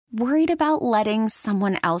Worried about letting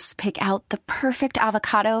someone else pick out the perfect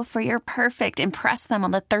avocado for your perfect impress them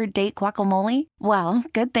on the third date guacamole? Well,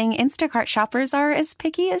 good thing Instacart shoppers are as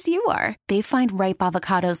picky as you are. They find ripe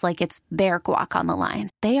avocados like it's their guac on the line.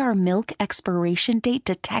 They are milk expiration date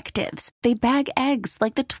detectives. They bag eggs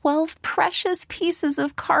like the 12 precious pieces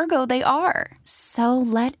of cargo they are. So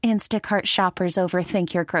let Instacart shoppers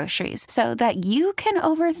overthink your groceries so that you can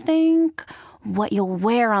overthink what you'll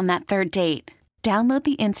wear on that third date. Download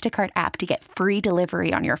the Instacart app to get free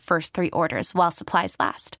delivery on your first 3 orders while supplies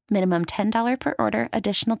last. Minimum $10 per order.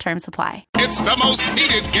 Additional terms apply. It's the most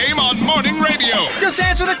heated game on morning radio. Just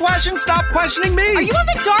answer the question. Stop questioning me. Are you on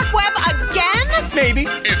the dark web again? Maybe.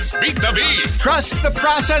 It's Beat the Bee. Trust the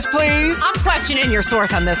process, please. I'm questioning your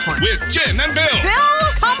source on this one. With Jen and Bill.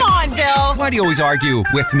 Bill? Come on, Bill. Why do you always argue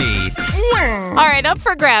with me? All right, up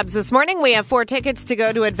for grabs this morning. We have 4 tickets to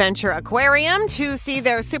go to Adventure Aquarium to see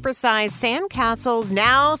their supersized sandcastles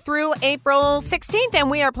now through April 16th. And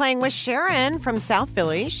we are playing with Sharon from South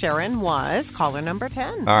Philly. Sharon was caller number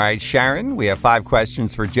 10. All right, Sharon, we have 5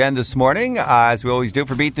 questions for Jen this morning. As we always do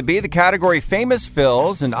for Beat the Bee, the category Famous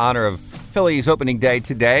Phils in honor of Philly's opening day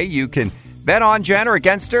today. You can bet on Jen or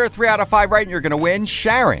against her. 3 out of 5 right and you're going to win.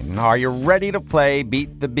 Sharon, are you ready to play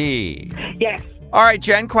Beat the Bee? Yes. All right,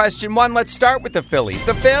 Jen, question 1. Let's start with the Phillies.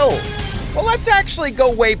 The Phils. Well, let's actually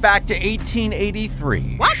go way back to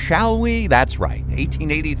 1883. What? Shall we? That's right.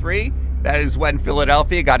 1883. That is when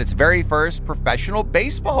Philadelphia got its very first professional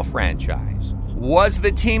baseball franchise. Was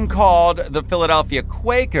the team called the Philadelphia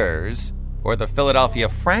Quakers or the Philadelphia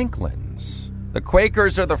Franklins? The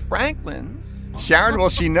Quakers or the Franklins? Sharon, will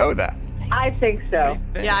she know that? I think so.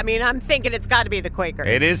 Yeah, I mean, I'm thinking it's got to be the Quakers.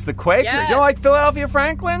 It is the Quakers. Yes. You don't like Philadelphia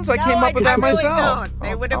Franklins? I came up with that really myself. Don't.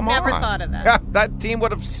 They Oh, would have come never on. thought of that. Yeah, that team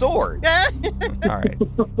would have soared. All right.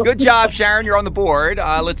 Good job, Sharon. You're on the board.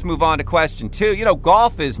 Let's move on to question 2. You know,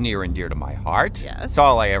 golf is near and dear to my heart. Yes. It's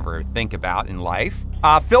all I ever think about in life.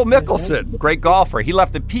 Phil Mickelson, great golfer. He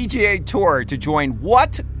left the PGA Tour to join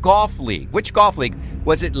what golf league? Which golf league?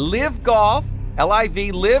 Was it Live Golf,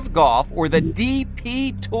 L-I-V, Live Golf, or the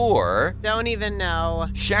DP Tour? Don't even know.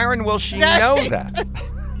 Sharon, will she know that?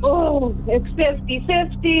 Oh, it's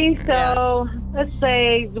 50-50, so let's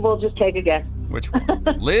say we'll just take a guess. Which one?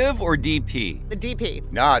 Live or DP? The DP.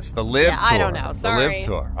 No, it's the Live Tour. I don't know. Sorry. The Live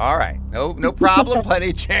Tour. All right. No problem.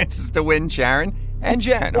 Plenty of chances to win, Sharon and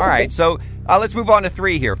Jen. All right. So let's move on to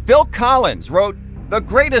 3 here. Phil Collins wrote the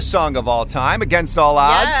greatest song of all time, Against All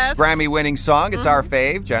Odds. Yes. Grammy-winning song. It's our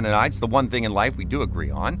fave, Jen and I. It's the one thing in life we do agree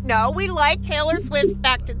on. No, we like Taylor Swift's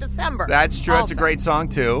Back to December. That's true. Also. It's a great song,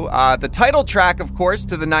 too. The title track, of course,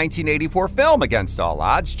 to the 1984 film Against All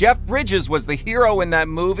Odds. Jeff Bridges was the hero in that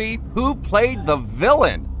movie. Who played the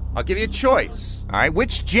villain? I'll give you a choice. All right.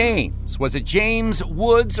 Which James? Was it James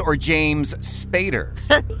Woods or James Spader?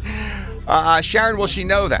 Sharon, will she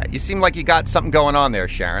know that? You seem like you got something going on there,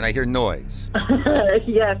 Sharon. I hear noise.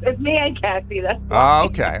 Yes, it's me and Cassie. That's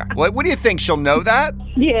Okay. What do you think? She'll know that?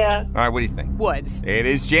 Yeah. All right. What do you think? Woods. It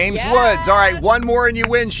is James Yes. Woods. All right, 1 more and you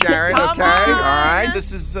win, Sharon. Come Okay. on. All right.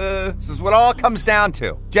 This is what it all comes down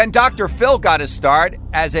to. Jen, Dr. Phil got his start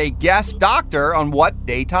as a guest doctor on what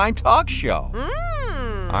daytime talk show?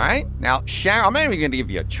 All right. Now, Sharon, I'm not even going to give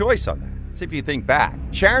you a choice on that. See if you think back.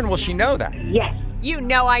 Sharon, will she know that? Yes. You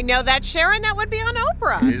know I know that, Sharon. That would be on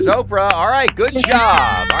Oprah. It is Oprah. All right. Good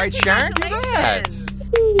job. All right, Sharon. Congrats.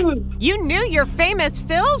 You knew your famous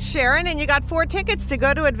Phils, Sharon, and you got 4 tickets to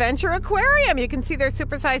go to Adventure Aquarium. You can see their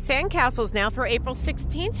supersized sandcastles now through April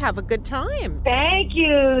 16th. Have a good time. Thank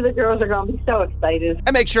you. The girls are going to be so excited.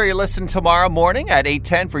 And make sure you listen tomorrow morning at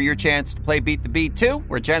 8:10 for your chance to play Beat the Beat 2.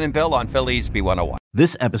 We're Jen and Bill on Phillies B101.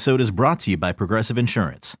 This episode is brought to you by Progressive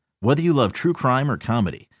Insurance. Whether you love true crime or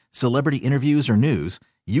comedy, celebrity interviews or news,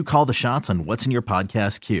 you call the shots on what's in your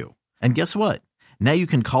podcast queue. And guess what? Now you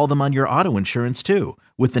can call them on your auto insurance too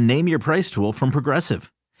with the Name Your Price tool from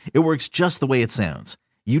Progressive. It works just the way it sounds.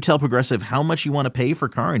 You tell Progressive how much you want to pay for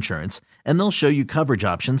car insurance, and they'll show you coverage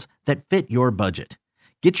options that fit your budget.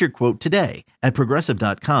 Get your quote today at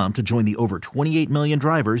Progressive.com to join the over 28 million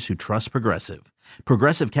drivers who trust Progressive.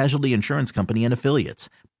 Progressive Casualty Insurance Company and Affiliates.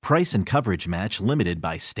 Price and coverage match limited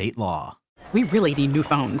by state law. We really need new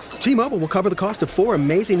phones. T-Mobile will cover the cost of 4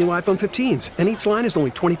 amazing new iPhone 15s, and each line is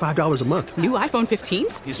only $25 a month. New iPhone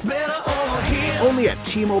 15s? It's better over here. Only at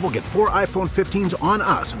T-Mobile, get 4 iPhone 15s on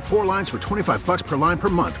us and 4 lines for $25 per line per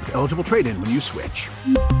month with eligible trade-in when you switch.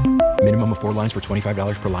 Minimum of 4 lines for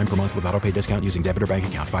 $25 per line per month with autopay discount using debit or bank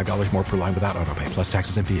account. $5 more per line without autopay, plus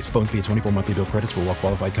taxes and fees. Phone fee at 24 monthly bill credits for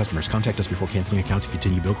well-qualified customers. Contact us before canceling account to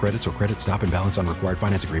continue bill credits or credit stop and balance on required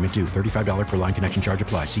finance agreement due. $35 per line connection charge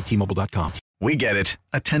applies. See T-Mobile.com. We get it.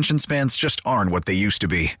 Attention spans just aren't what they used to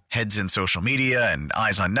be. Heads in social media and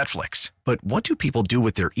eyes on Netflix. But what do people do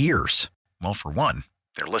with their ears? Well, for one,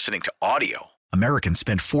 they're listening to audio. Americans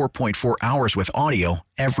spend 4.4 hours with audio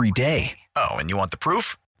every day. Oh, and you want the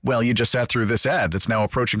proof? Well, you just sat through this ad that's now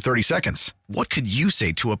approaching 30 seconds. What could you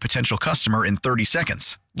say to a potential customer in 30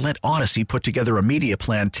 seconds? Let Odyssey put together a media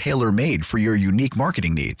plan tailor-made for your unique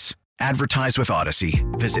marketing needs. Advertise with Odyssey.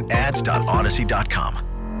 Visit ads.odyssey.com.